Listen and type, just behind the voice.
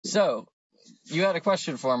So, you had a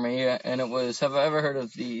question for me, and it was, have I ever heard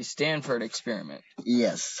of the Stanford experiment?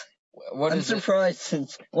 Yes. What I'm is it? surprised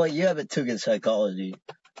since, well, you haven't taken psychology.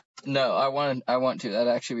 No, I want to.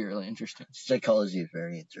 That'd actually be really interesting. Psychology is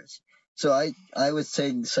very interesting. So I was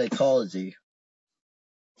taking psychology.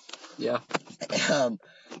 Yeah.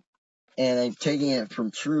 And I'm taking it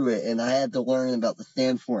from Truett, and I had to learn about the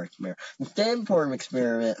Stanford experiment. The Stanford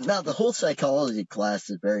experiment, now the whole psychology class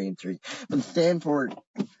is very intriguing, but the Stanford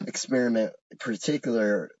experiment in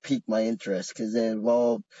particular piqued my interest because it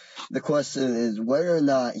involved, the question is whether or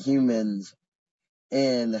not humans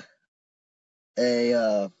in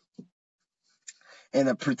a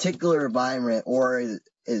particular environment or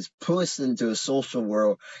is pushed into a social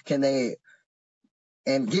world, can they,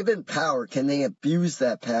 and given power, can they abuse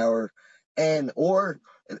that power, or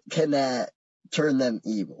can that turn them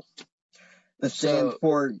evil? The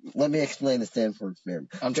Stanford, let me explain the Stanford experiment.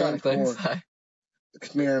 I'm trying to clarify.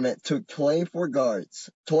 Experiment took 24 guards,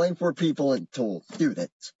 24 people in total,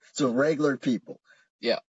 students, so regular people.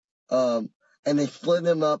 Yeah. And they split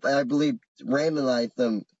them up, I believe, randomized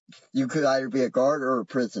them. You could either be a guard or a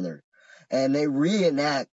prisoner. And they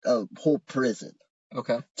reenact a whole prison.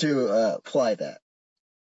 Okay. To apply that.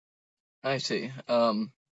 I see.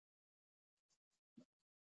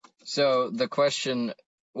 So the question,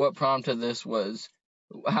 what prompted this was,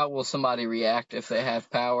 how will somebody react if they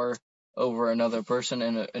have power over another person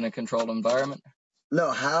in a controlled environment?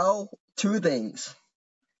 No, how? Two things.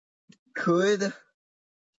 Could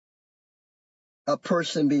a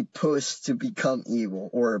person be pushed to become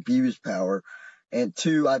evil or abuse power? And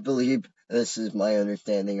two, I believe, this is my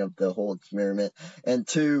understanding of the whole experiment, and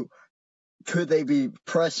two, could they be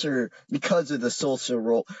pressured because of the social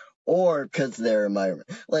role or because of their environment?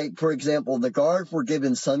 Like, for example, the guards were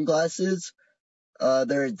given sunglasses.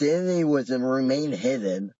 Their identity was and remained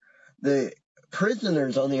hidden. The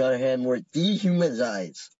prisoners, on the other hand, were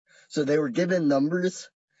dehumanized. So they were given numbers.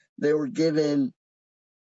 They were given,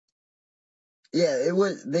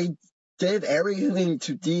 they did everything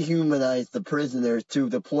to dehumanize the prisoners to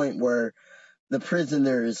the point where the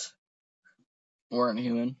prisoners weren't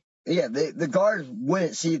human. Yeah, the guards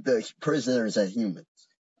wouldn't see the prisoners as humans.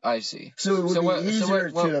 I see. So it would be easier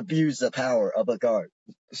to abuse the power of a guard.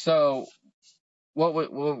 So, what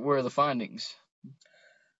were the findings?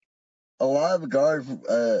 A lot of guards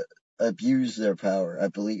abuse their power, I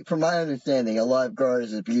believe. From my understanding, a lot of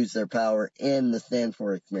guards abuse their power in the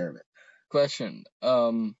Stanford experiment. Question.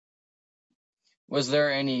 Was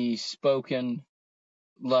there any spoken,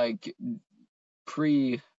 like,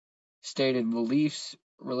 pre-stated beliefs,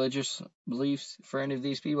 religious beliefs for any of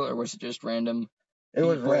these people, or was it just random? It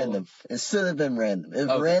was random. It should have been random. It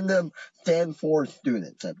was random Stanford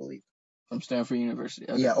students, I believe. From Stanford University.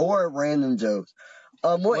 Okay. Yeah, or random Joes.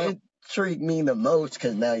 What intrigued me the most,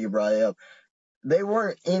 because now you brought it up, they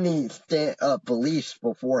weren't any beliefs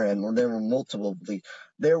beforehand, or there were multiple beliefs.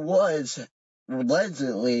 There was,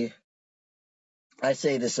 allegedly, I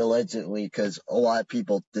say this allegedly because a lot of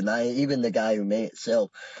people deny it, even the guy who made it self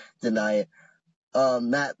deny it,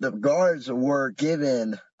 that the guards were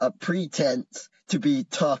given a pretense to be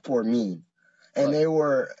tough or mean. And they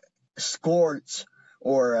were scorched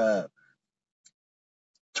or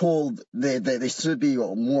told that they should be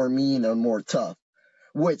more mean or more tough,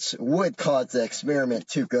 which would cause the experiment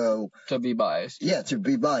to be biased. Yeah, to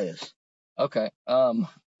be biased. Okay.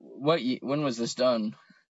 When was this done?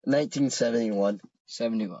 1971.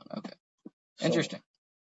 71. Okay. Interesting.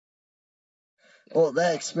 Well,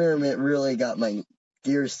 that experiment really got my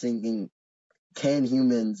gears thinking, can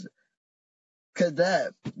humans, because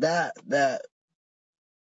that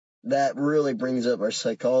really brings up our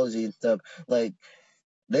psychology and stuff. Like,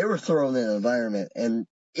 they were thrown in an environment, and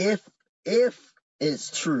if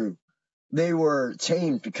it's true, they were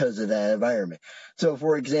changed because of that environment. So,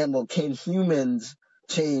 for example, can humans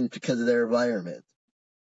change because of their environment?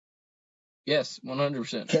 Yes,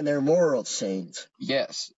 100%. Can their morals change?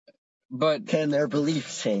 Yes. But can their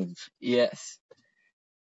beliefs change? Yes.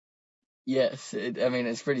 Yes.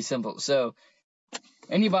 It's pretty simple. So,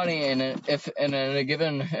 anybody in a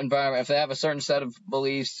given environment, if they have a certain set of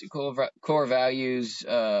beliefs, core values,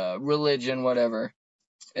 religion, whatever,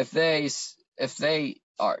 if they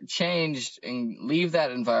are changed and leave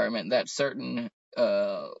that environment, that certain,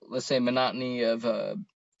 let's say, monotony of a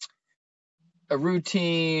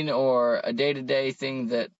routine or a day-to-day thing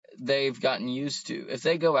that they've gotten used to, if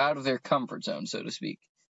they go out of their comfort zone, so to speak,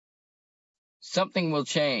 something will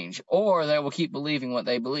change, or they will keep believing what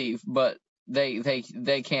they believe, but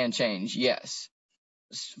they can change, yes.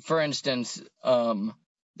 For instance,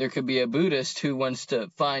 there could be a Buddhist who wants to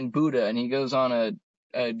find Buddha, and he goes on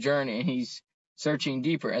a journey, and he's searching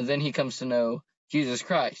deeper, and then he comes to know Jesus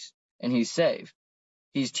Christ, and he's saved.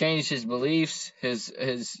 He's changed his beliefs,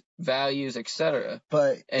 his values, etc.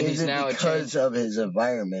 But and is he's it now because of his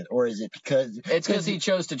environment, or is it because... It's because he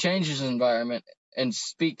chose to change his environment and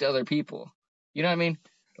speak to other people. You know what I mean?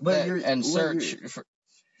 But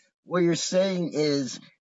what you're saying is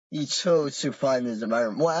he chose to find his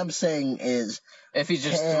environment. What I'm saying is... If he's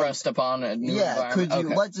just thrust upon a new environment. Could you...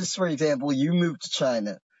 Okay. Let's just, for example, you moved to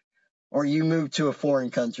China, or you moved to a foreign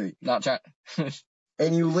country. Not China.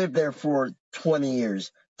 And you lived there for 20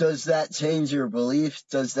 years. Does that change your beliefs?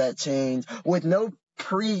 Does that change... With no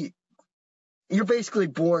You're basically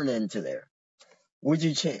born into there. Would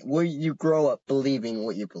you grow up believing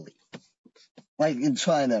what you believe? Like in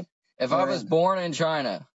China. If I was born in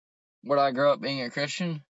China, would I grow up being a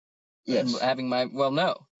Christian? Yes. And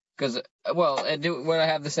no. Because, would I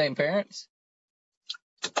have the same parents?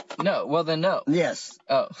 No. Well, then no. Yes.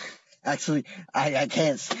 Oh. Actually, I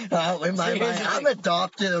can't. In my mind, I'm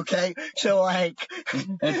adopted, okay? So, like...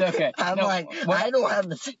 It's okay. I don't have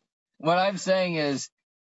the same... What I'm saying is,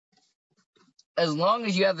 as long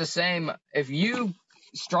as you have the same... If you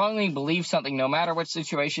strongly believe something, no matter what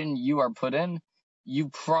situation you are put in, you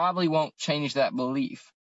probably won't change that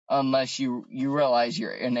belief unless you realize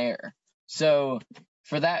you're in error. So,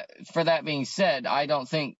 for that being said, I don't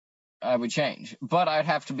think I would change. But I'd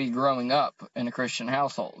have to be growing up in a Christian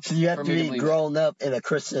household. So you have to be grown up in a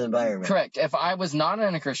Christian environment. Correct. If I was not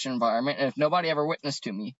in a Christian environment, and if nobody ever witnessed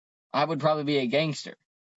to me, I would probably be a gangster.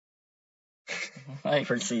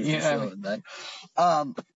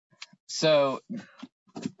 So,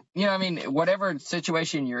 whatever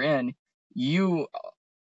situation you're in, you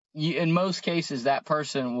in most cases, that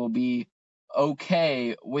person will be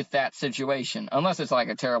okay with that situation, unless it's like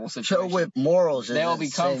a terrible situation. So with morals, they'll be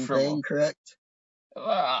comfortable. Same thing, correct?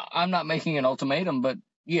 I'm not making an ultimatum, but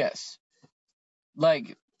yes.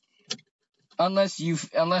 Like, unless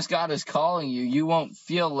God is calling you, you won't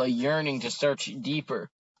feel a yearning to search deeper.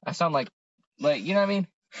 I sound like, you know what I mean?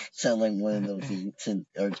 Sound like one of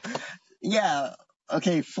those. Yeah.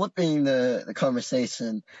 Okay. Flipping the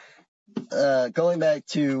conversation. Going back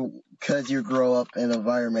to because you grow up in an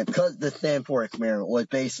environment, because the Stanford experiment was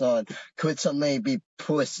based on could somebody be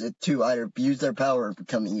pushed to either abuse their power or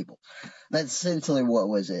become evil. That's essentially what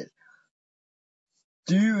was it.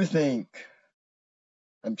 Do you think,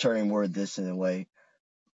 I'm trying to word this in a way,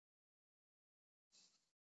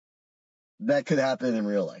 that could happen in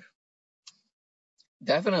real life?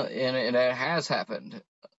 Definitely, and it has happened.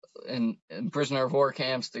 In prisoner of war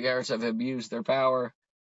camps, the guards have abused their power.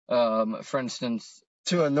 For instance...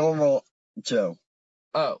 To a normal Joe.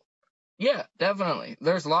 Oh, yeah, definitely.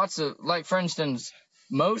 There's lots of, like, for instance,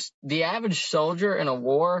 the average soldier in a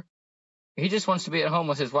war, he just wants to be at home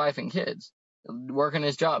with his wife and kids, working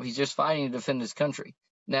his job. He's just fighting to defend his country.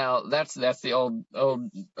 Now, that's the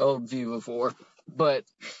old view of war. But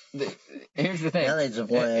here's the thing. Now they just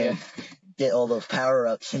want to get all those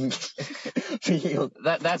power-ups and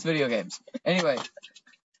that's video games. Anyway,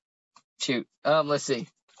 shoot. Let's see.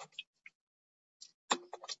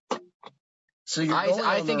 So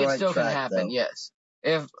I think it still can happen, though. Yes.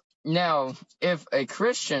 If a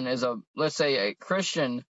Christian is let's say a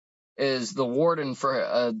Christian is the warden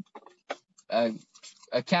for a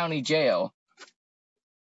county jail,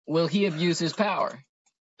 will he abuse his power?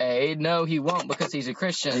 A, no, he won't because he's a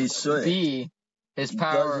Christian. He should. B, his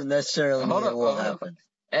power doesn't necessarily mean it will happen.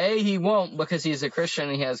 A, he won't because he's a Christian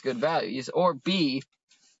and he has good values. Or B,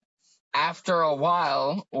 after a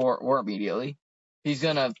while or immediately, he's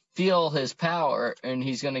gonna feel his power and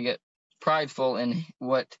he's gonna get prideful in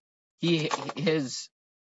what his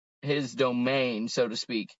domain, so to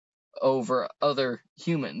speak, over other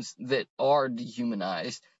humans that are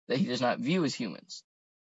dehumanized, that he does not view as humans.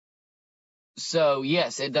 So,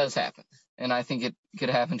 yes, it does happen. And I think it could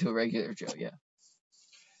happen to a regular Joe, yeah.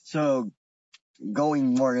 So,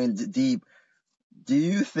 going more into deep, do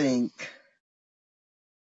you think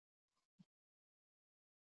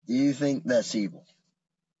that's evil?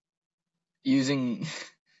 I'm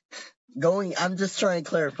just trying to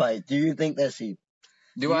clarify. Do you think that's evil?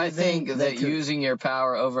 Do I think that using your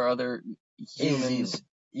power over other humans?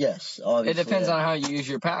 Yes, obviously. It depends on how you use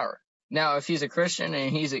your power. Now, if he's a Christian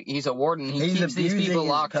and he's a warden, he keeps these people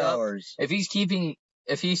locked up. If he's keeping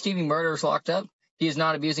murderers locked up, he is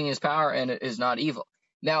not abusing his power and it is not evil.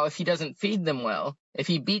 Now, if he doesn't feed them well, if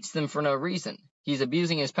he beats them for no reason, he's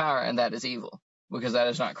abusing his power and that is evil because that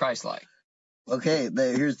is not Christ-like. Okay,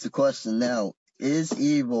 here's the question now. Is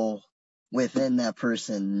evil within that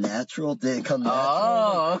person natural? Did it come natural?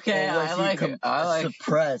 Oh, okay. I like it.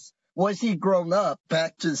 Suppressed Was he grown up?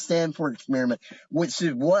 Back to the Stanford experiment, which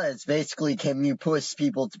it was basically, can you push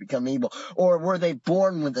people to become evil? Or were they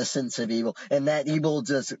born with a sense of evil, and that evil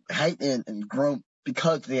just heightened and grown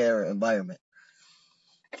because of their environment?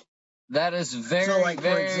 That is very, So, like, for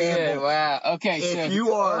very example, good. Wow. Okay, if so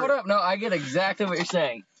you are... hold up. No, I get exactly what you're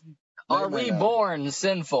saying. Are we born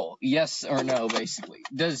sinful? Yes or no, basically.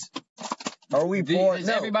 Are we born? Is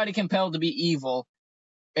No. everybody compelled to be evil?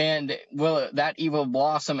 And will that evil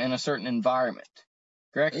blossom in a certain environment?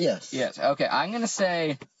 Correct? Yes. Yes. Okay, I'm going to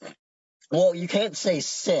say... Well, you can't say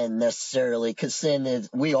sin necessarily, because sin is...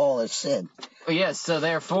 We all have sinned. Yes, so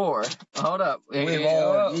therefore... Hold up. We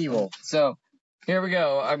all are evil. So... Here we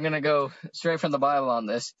go. I'm going to go straight from the Bible on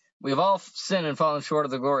this. We've all sinned and fallen short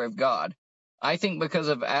of the glory of God. I think because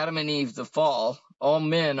of Adam and Eve, the fall, all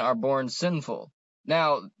men are born sinful.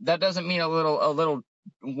 Now, that doesn't mean a little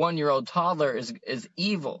 1-year-old toddler is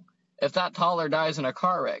evil. If that toddler dies in a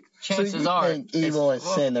car wreck, chances are... So you think evil and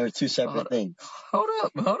sin are two separate things? Hold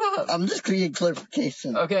up. I'm just getting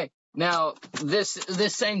clarification. Okay. Now, this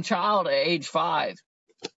same child at age 5...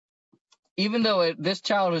 Even though this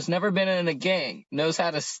child has never been in a gang, knows how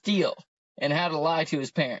to steal and how to lie to his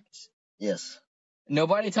parents. Yes.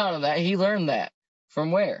 Nobody taught him that. He learned that.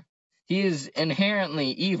 From where? He is inherently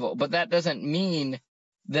evil, but that doesn't mean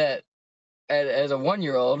that as a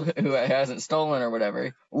 1-year-old who hasn't stolen or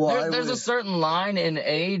whatever, there's a certain line in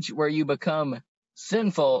age where you become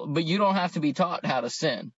sinful, but you don't have to be taught how to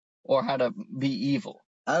sin or how to be evil.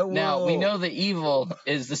 Now, we know that evil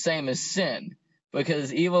is the same as sin.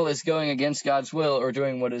 Because evil is going against God's will or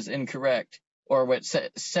doing what is incorrect or what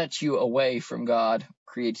sets you away from God,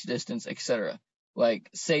 creates distance, etc. Like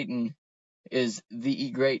Satan is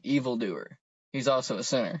the great evildoer. He's also a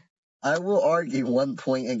sinner. I will argue one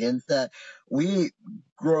point against that. We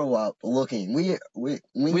grow up looking. We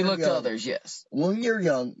look to others, yes. When you're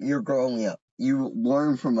young, you're growing up. You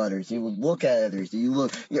learn from others. You look at others.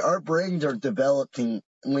 Our brains are developing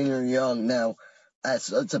when you're young. Now,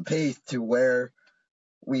 it's a pace to where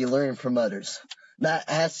we learn from others. That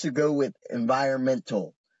has to go with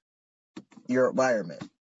your environment.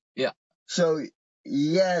 Yeah. So,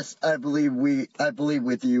 yes, I believe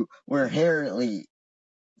with you, we're inherently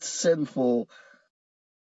sinful,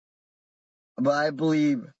 but I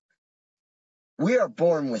believe we are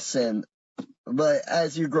born with sin. But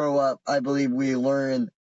as you grow up, I believe we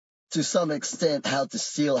learn to some extent how to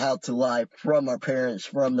steal, how to lie from our parents,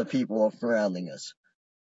 from the people surrounding us.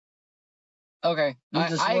 Okay,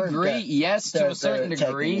 I agree, yes, to a certain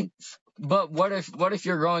degree, but what if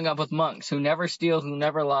you're growing up with monks who never steal, who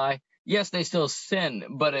never lie? Yes, they still sin,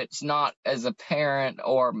 but it's not as a parent,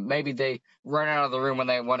 or maybe they run out of the room when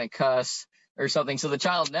they want to cuss or something, so the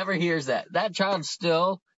child never hears that. That child's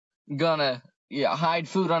still gonna hide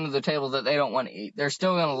food under the table that they don't want to eat. They're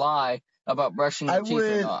still gonna lie about brushing their teeth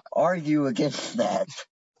or not. I would argue against that.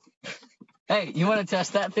 Hey, you want to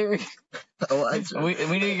test that theory? We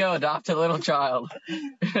need to go adopt a little child.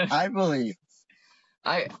 I believe.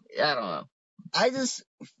 I don't know.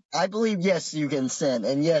 I believe, yes, you can sin,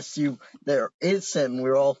 and yes, there is sin.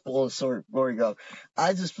 We're all full of glory God.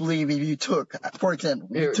 I just believe if you took, for example,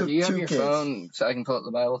 do you have your phone so I can pull up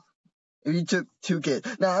the Bible? If you took 2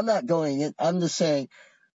 kids, now I'm not going in. I'm just saying.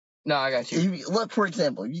 No, I got you. Look, for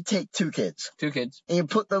example, you take 2 kids. 2 kids. And you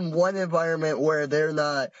put them in one environment where they're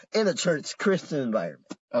not in a church Christian environment.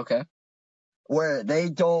 Okay. Where they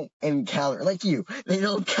don't encounter, like you, they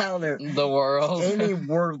don't encounter the world, any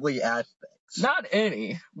worldly aspects. Not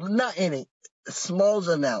any. Small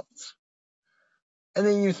amounts. And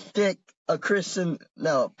then you stick a Christian,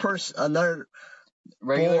 another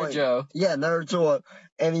regular boy, Joe. Yeah, another Joe,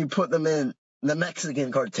 and you put them in the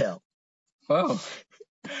Mexican cartel. Oh.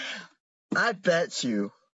 I bet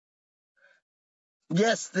you,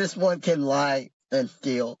 yes, this one can lie and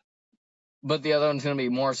steal. But the other one's going to be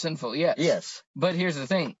more sinful, yes. Yes. But here's the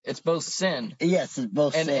thing. It's both sin. Yes, it's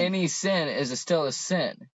both sin. And any sin is still a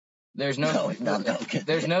sin. There's no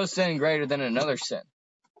sin greater than another sin.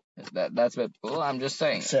 That's what, well, I'm just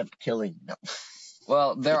saying. Except killing, no.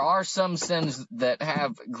 Well, there are some sins that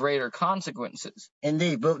have greater consequences.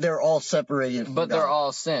 Indeed, but they're all separated from But God. They're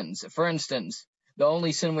all sins. For instance, the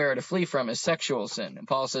only sin we are to flee from is sexual sin. And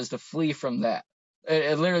Paul says to flee from that.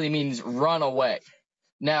 It literally means run away.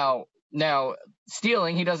 Now,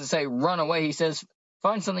 stealing, he doesn't say run away. He says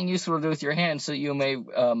find something useful to do with your hands so you may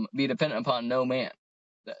be dependent upon no man.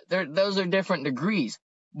 Those are different degrees,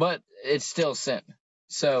 but it's still sin.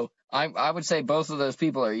 So I would say both of those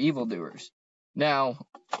people are evildoers. Now,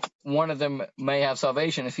 one of them may have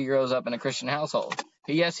salvation if he grows up in a Christian household.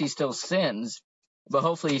 Yes, he still sins, but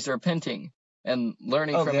hopefully he's repenting and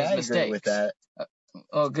learning from his mistakes. I agree with that.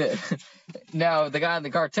 Oh, good. Now, the guy in the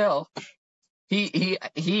cartel, he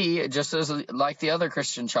just as like the other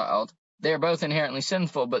Christian child, they're both inherently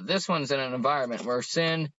sinful, but this one's in an environment where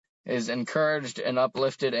sin is encouraged and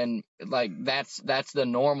uplifted, and like that's the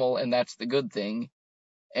normal and that's the good thing,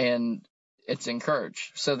 and it's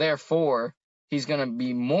encouraged. So therefore, he's going to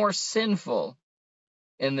be more sinful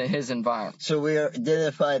in his environment. So we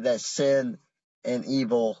identify that sin and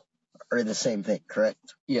evil are the same thing,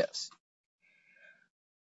 correct? Yes.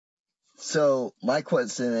 So my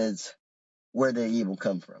question is, where did evil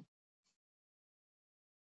come from?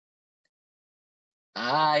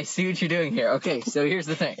 I see what you're doing here. Okay, so here's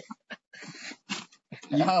the thing.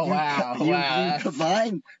 Wow. You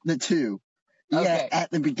combine the two. Okay. Yeah,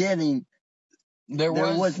 at the beginning, there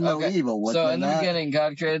was no evil. So in the beginning,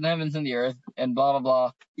 God created the heavens and the earth, and blah, blah,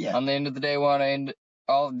 blah. Yeah. On the end of the day one, and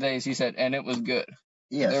all the days, he said, and it was good.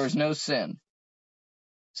 Yes. There was no sin.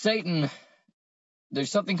 Satan,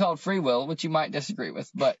 there's something called free will, which you might disagree with,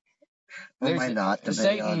 but or might not.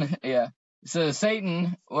 Satan, yeah. So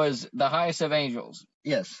Satan was the highest of angels.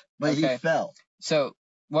 Yes, but he fell. So,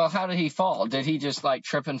 well, how did he fall? Did he just like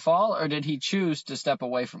trip and fall, or did he choose to step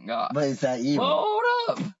away from God? But is that evil? Hold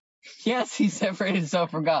up. Yes, he separated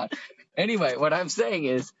himself from God. Anyway, what I'm saying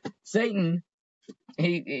is Satan,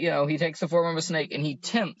 he takes the form of a snake and he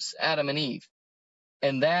tempts Adam and Eve.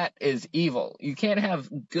 And that is evil. You can't have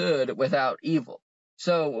good without evil.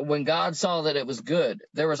 So when God saw that it was good,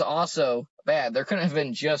 there was also bad. There couldn't have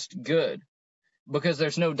been just good, because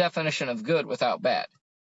there's no definition of good without bad.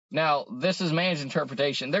 Now, this is man's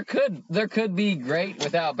interpretation. There could be great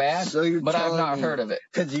without bad, but I've not heard of it.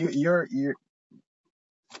 Because you're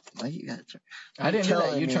why you got to? I didn't do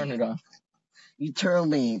that. You turned it on. You told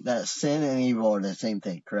me that sin and evil are the same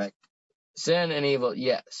thing, correct? Sin and evil,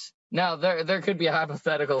 yes. Now, there could be a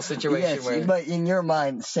hypothetical situation where... but in your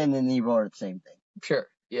mind, sin and evil are the same thing. Sure,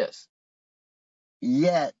 yes.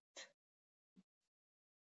 Yet,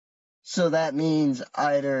 so that means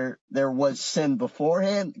either there was sin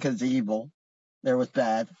beforehand, because evil, there was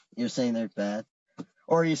bad. You're saying there's bad.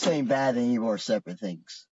 Or you're saying bad and evil are separate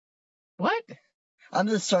things. What? I'm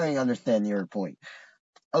just trying to understand your point.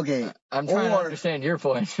 Okay. I'm trying to understand your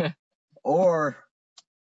point. Or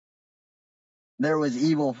there was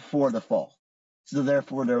evil before the fall. So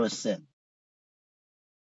therefore there was sin.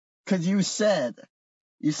 Because you said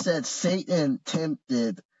Satan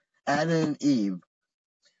tempted Adam and Eve.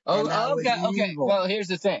 Oh, okay. Well, here's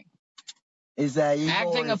the thing. Is that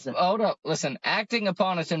evil? Hold up. Listen, acting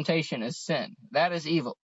upon a temptation is sin. That is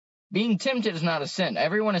evil. Being tempted is not a sin.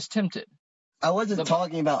 Everyone is tempted. I wasn't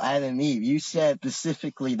talking about Adam and Eve. You said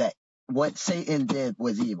specifically that what Satan did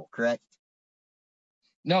was evil, correct?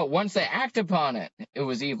 No, once they act upon it, it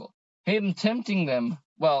was evil. Him tempting them,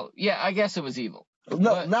 well, yeah, I guess it was evil.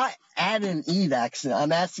 No, not Adam and Eve accident.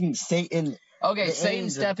 I'm asking Satan. Okay,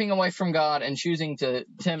 Satan stepping away from God and choosing to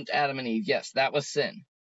tempt Adam and Eve. Yes, that was sin.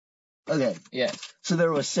 Okay. Yes. So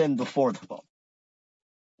there was sin before the fall.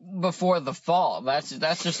 Before the fall. That's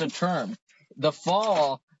just a term. The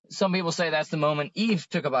fall, some people say that's the moment Eve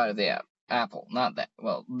took a bite of the apple. Not that.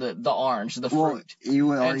 Well, the orange, the fruit.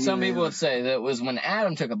 And some people would say that it was when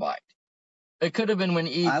Adam took a bite. It could have been when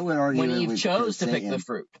Eve chose to pick the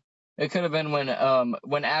fruit. It could have been when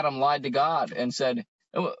Adam lied to God and said,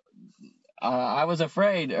 I was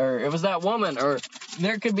afraid, or it was that woman, or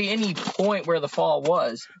there could be any point where the fall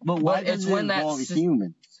was. But why does it involve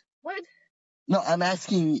humans? What? No, I'm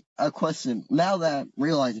asking a question. Now that I'm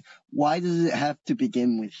realizing, why does it have to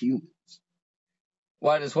begin with humans?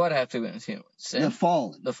 Why does what have to begin with humans? Sin? The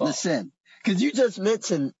fall. The sin. Because you just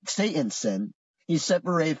mentioned Satan's sin. He's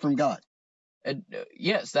separated from God.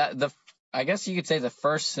 Yes, I guess you could say the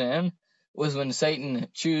first sin was when Satan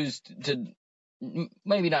chose to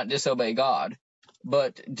maybe not disobey God,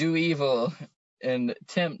 but do evil and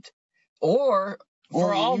tempt. Or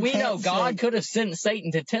for all we know, God could have sent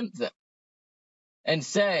Satan to tempt them and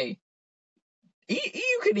say,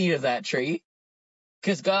 you can eat of that tree.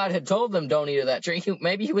 Because God had told them don't eat of that tree.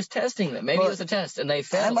 Maybe he was testing them. Maybe it was a test, and they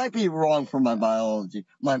failed. I might be wrong for my biology.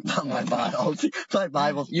 My biology. My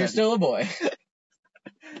Bible study. You're still a boy.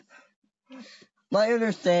 My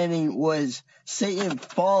understanding was Satan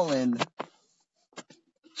fell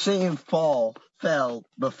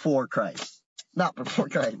before Christ. Not before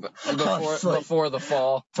Christ, but before the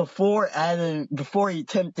fall. Before he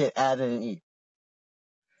tempted Adam and Eve.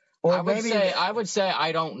 Or I would say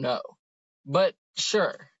I don't know. But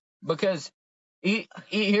sure, because here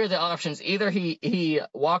are the options. Either he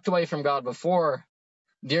walked away from God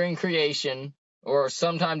during creation, or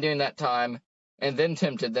sometime during that time, and then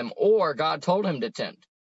tempted them, or God told him to tempt,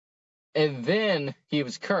 and then he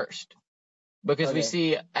was cursed. Because we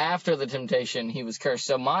see after the temptation, he was cursed.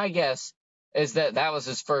 So my guess is that was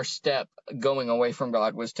his first step going away from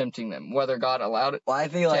God, was tempting them. Whether God allowed it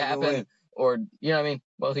to happen or, you know what I mean?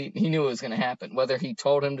 Well, he knew it was going to happen. Whether he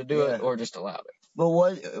told him to do it or just allowed it.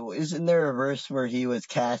 But isn't there a verse where he was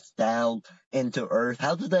cast down into earth?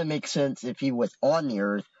 How does that make sense if he was on the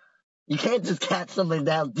earth? You can't just cast something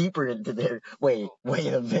down deeper into there. Wait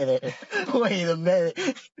a minute. Wait a minute.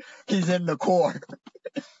 He's in the core.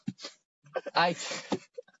 I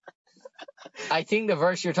think the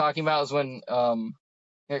verse you're talking about is when,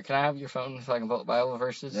 here, can I have your phone so I can pull up Bible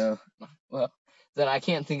verses? No. Well, then I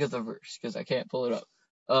can't think of the verse because I can't pull it up.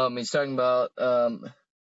 He's talking about,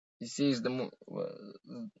 he sees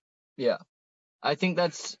yeah. I think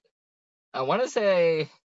I want to say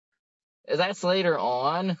that's later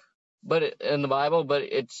on, but in the Bible, but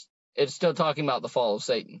it's still talking about the fall of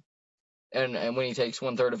Satan, and when he takes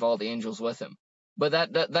 1/3 of all the angels with him. But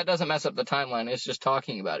that doesn't mess up the timeline. It's just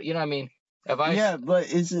talking about it. You know what I mean?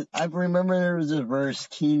 But I remember there was a verse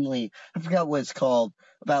keenly. I forgot what it's called,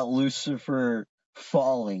 about Lucifer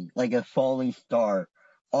falling, like a falling star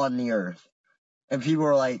on the earth. And people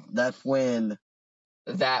were like, that's when.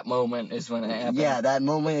 That moment is when it happened. Yeah, that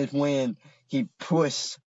moment is when he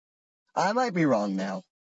pushed. I might be wrong now.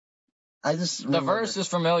 The verse is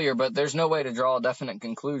familiar, but there's no way to draw a definite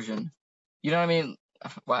conclusion. You know what I mean?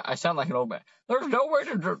 Well, I sound like an old man. There's no way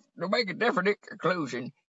to make a definite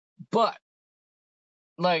conclusion. But,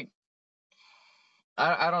 like,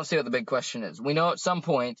 I don't see what the big question is. We know at some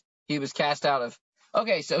point he was cast out of.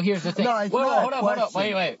 Okay, so here's the thing. No, hold up.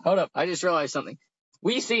 Wait, hold up. I just realized something.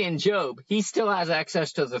 We see in Job, he still has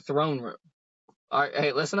access to the throne room. All right,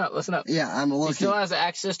 hey, listen up. Yeah, I'm looking. He still has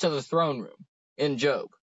access to the throne room in Job.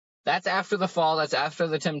 That's after the fall. That's after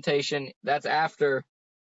the temptation. That's after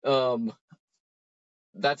we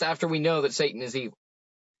know that Satan is evil.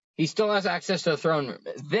 He still has access to the throne room.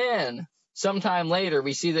 Then, sometime later,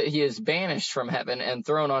 we see that he is banished from heaven and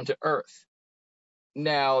thrown onto earth.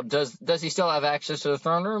 Now, does he still have access to the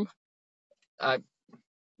throne room? I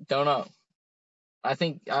don't know. I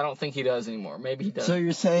don't think he does anymore. Maybe he does. So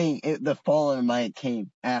you're saying the fall of might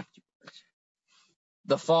came afterwards?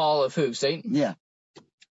 The fall of who? Satan? Yeah.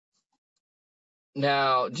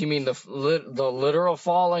 Now, do you mean the literal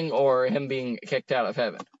falling or him being kicked out of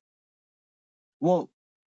heaven? Well,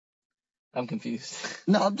 I'm confused.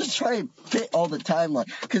 No, I'm just trying to fit all the timeline,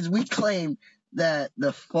 because we claim that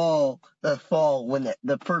the fall when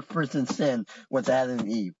the first person sinned was Adam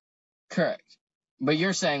and Eve. Correct. But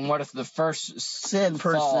you're saying, what if the first sin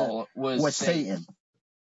person was Satan?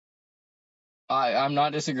 I'm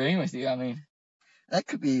not disagreeing with you. I mean, that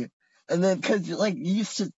could be. And then, because like you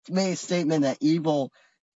made a statement that evil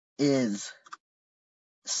is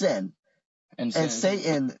sin, and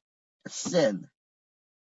Satan sin.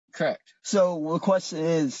 Correct. So the question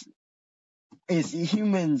is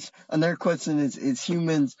humans, and their question is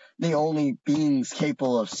humans the only beings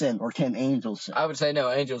capable of sin, or can angels sin? I would say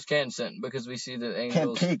no, angels can sin, because we see that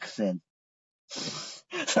angels... Can pigs sin?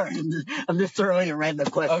 Sorry, I'm just throwing a random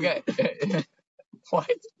question. Okay.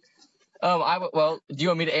 What? Well, do you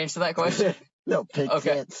want me to answer that question? No, pigs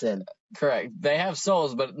can't sin. Correct. They have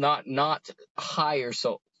souls, but not higher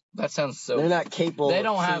souls. That sounds so... They're not capable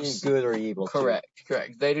of seeing good or evil. Correct.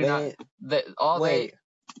 They do not...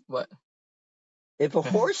 What? If a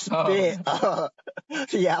horse bit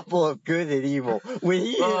the apple of good and evil, would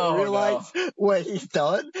he realize what he's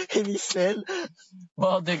done and he sinned?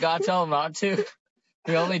 Well, did God tell him not to?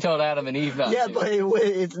 He only told Adam and Eve not to. Yeah, but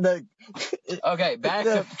it's the... Okay, back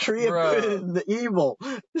the tree of good and the evil.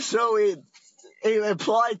 So it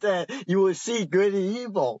implies that you will see good and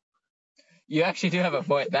evil. You actually do have a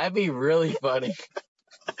point. That'd be really funny.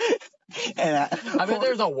 And I bet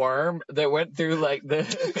there's a worm that went through like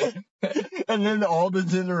the... And then all the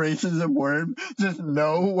generations of worms just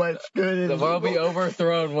know what's good and evil. The world will be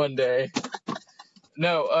overthrown one day.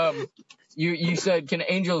 No, you said, can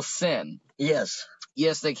angels sin? Yes.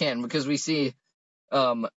 Yes, they can, because we see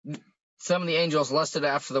some of the angels lusted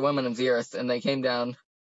after the women of the earth, and they came down,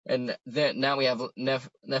 and then now we have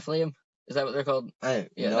Nephilim? Is that what they're called? But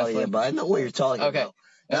I know what you're talking about.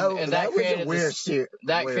 And that created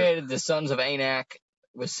created the sons of Anak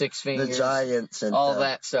with 6 fingers. The giants and all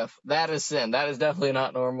that stuff. That is sin. That is definitely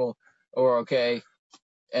not normal or okay.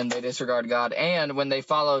 And they disregard God. And when they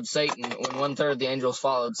followed Satan, when 1/3 of the angels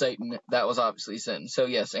followed Satan, that was obviously sin. So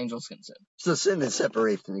yes, angels can sin. So sin is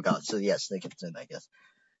separate from God. So yes, they can sin, I guess.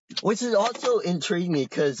 Which is also intriguing me,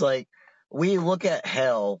 because like we look at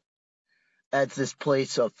hell as this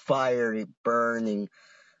place of fire burning,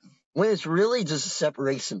 when it's really just a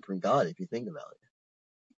separation from God, if you think about it.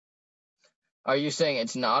 Are you saying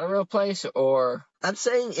it's not a real place, or? I'm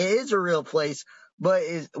saying it is a real place, but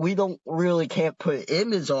we can't put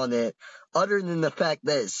image on it other than the fact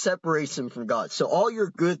that it separates him from God. So all your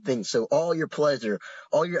good things, so all your pleasure,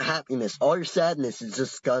 all your happiness, all your sadness is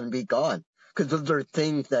just going to be gone. Because those are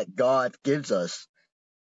things that God gives us.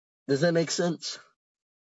 Does that make sense?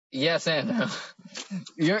 Yes and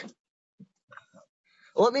no.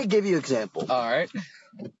 Let me give you an example. All right.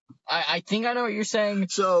 I think I know what you're saying.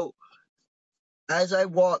 So, as I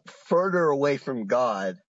walk further away from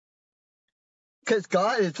God, because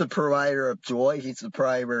God is the provider of joy, He's the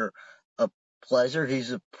provider of pleasure, He's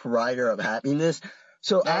the provider of happiness.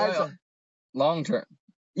 So, long term.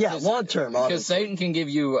 Yeah, long term. Because Satan can give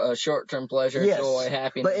you a short term pleasure, joy,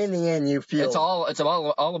 happiness. But in the end, you feel it's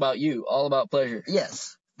all about you, all about pleasure.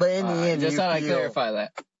 Yes, but in the end, just thought I'd clarify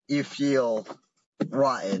that. You feel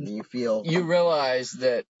rotten. You realize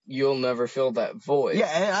that you'll never fill that void. Yeah,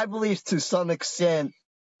 and I believe to some extent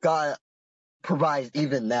God provides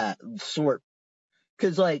even that sort.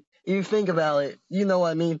 Because, like, you think about it, you know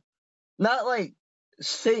what I mean? Not like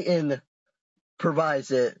Satan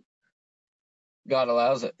provides it. God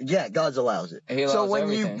allows it. Yeah, God allows it. He allows so when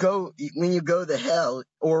everything. you go to hell,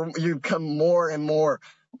 or you become more and more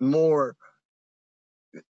far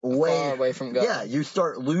away from God. Yeah, you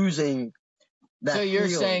start losing that. So you're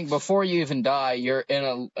saying before you even die, you're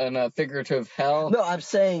in a figurative hell? No, I'm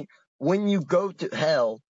saying when you go to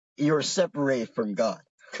hell, you're separated from God.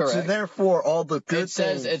 Correct. So therefore, all the good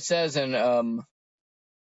things. It says in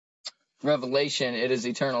Revelation, it is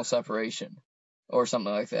eternal separation, or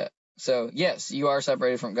something like that. So yes, you are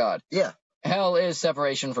separated from God. Yeah. Hell is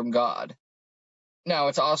separation from God. Now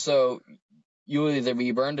it's also, you'll either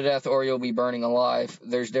be burned to death or you'll be burning alive.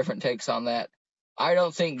 There's different takes on that. I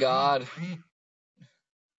don't think God.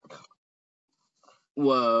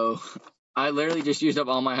 Whoa. I literally just used up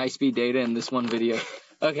all my high-speed data in this one video.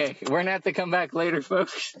 Okay, we're gonna have to come back later,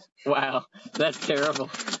 folks. Wow, that's terrible.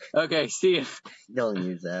 Okay, see ya. Don't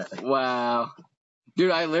use that. Wow.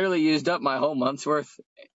 Dude, I literally used up my whole month's worth.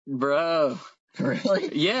 Bro.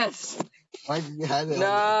 Really? Yes. Why did you have it?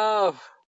 No.